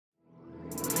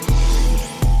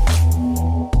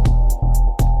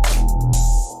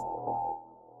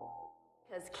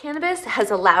cannabis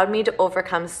has allowed me to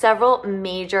overcome several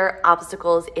major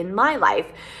obstacles in my life,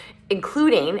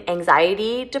 including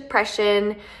anxiety,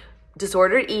 depression,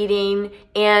 disordered eating,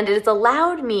 and it has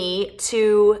allowed me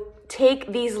to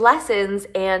take these lessons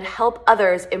and help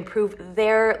others improve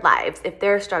their lives if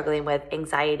they're struggling with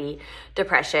anxiety,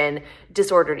 depression,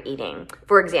 disordered eating,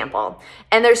 for example.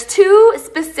 And there's two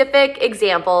specific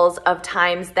examples of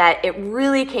times that it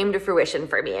really came to fruition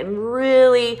for me and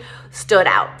really stood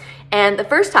out. And the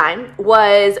first time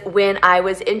was when I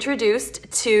was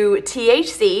introduced to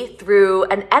THC through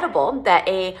an edible that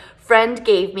a friend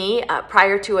gave me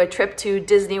prior to a trip to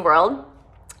Disney World.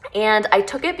 And I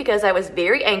took it because I was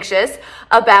very anxious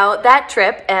about that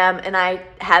trip, and I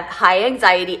have high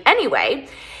anxiety anyway.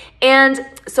 And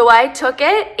so I took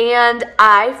it and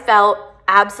I felt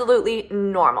absolutely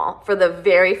normal for the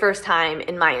very first time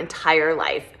in my entire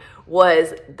life.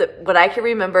 Was what I can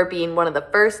remember being one of the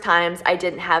first times I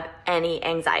didn't have any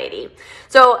anxiety.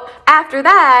 So after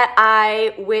that,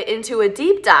 I went into a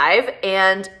deep dive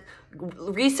and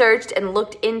researched and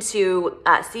looked into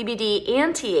CBD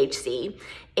and THC.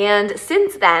 And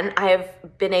since then, I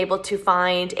have been able to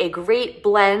find a great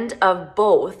blend of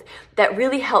both that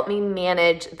really helped me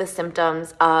manage the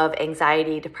symptoms of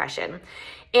anxiety, depression.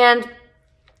 And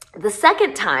the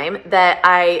second time that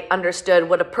I understood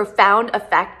what a profound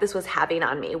effect this was having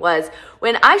on me was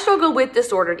when I struggled with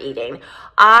disordered eating.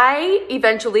 I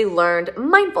eventually learned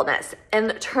mindfulness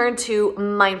and turned to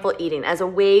mindful eating as a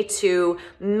way to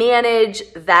manage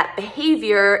that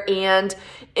behavior and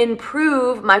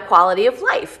improve my quality of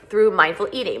life through mindful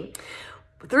eating.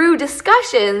 Through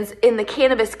discussions in the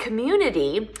cannabis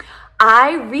community,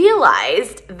 I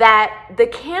realized that the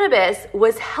cannabis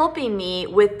was helping me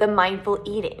with the mindful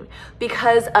eating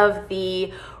because of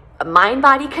the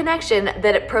mind-body connection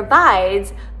that it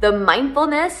provides, the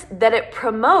mindfulness that it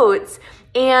promotes,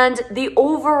 and the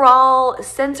overall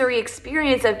sensory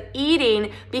experience of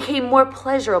eating became more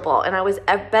pleasurable, and I was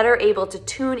better able to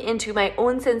tune into my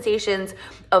own sensations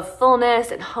of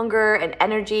fullness and hunger and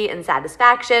energy and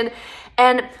satisfaction,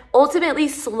 and ultimately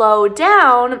slow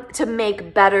down to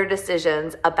make better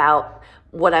decisions about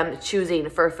what I'm choosing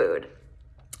for food.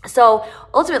 So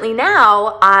ultimately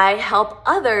now I help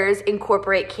others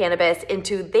incorporate cannabis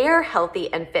into their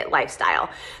healthy and fit lifestyle.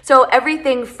 So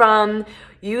everything from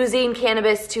using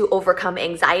cannabis to overcome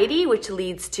anxiety, which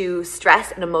leads to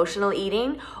stress and emotional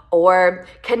eating, or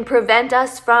can prevent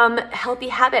us from healthy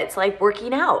habits like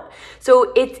working out.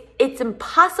 So it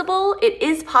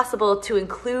is possible to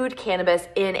include cannabis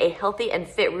in a healthy and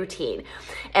fit routine.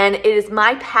 And it is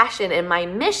my passion and my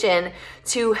mission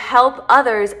to help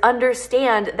others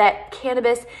understand that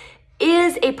cannabis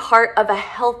is a part of a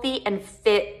healthy and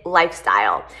fit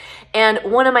lifestyle. And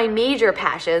one of my major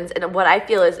passions, and what I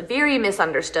feel is very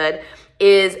misunderstood,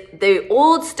 is the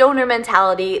old stoner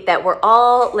mentality that we're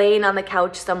all laying on the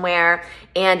couch somewhere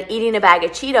and eating a bag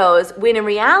of Cheetos, when in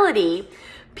reality,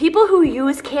 people who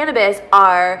use cannabis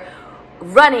are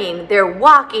running, they're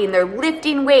walking, they're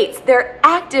lifting weights, they're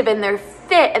active and they're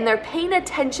fit and they're paying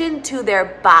attention to their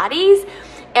bodies.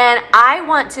 And I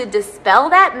want to dispel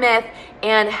that myth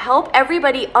and help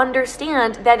everybody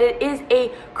understand that it is a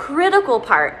critical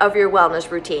part of your wellness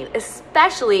routine,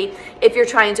 especially if you're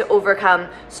trying to overcome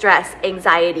stress,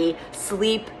 anxiety,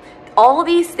 sleep. All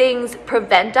these things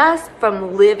prevent us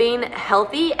from living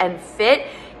healthy and fit,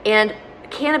 and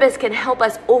cannabis can help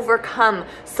us overcome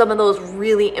some of those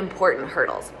really important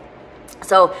hurdles.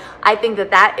 So I think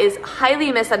that is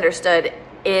highly misunderstood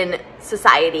in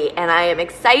society, and I am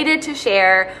excited to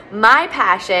share my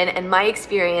passion and my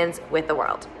experience with the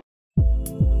world.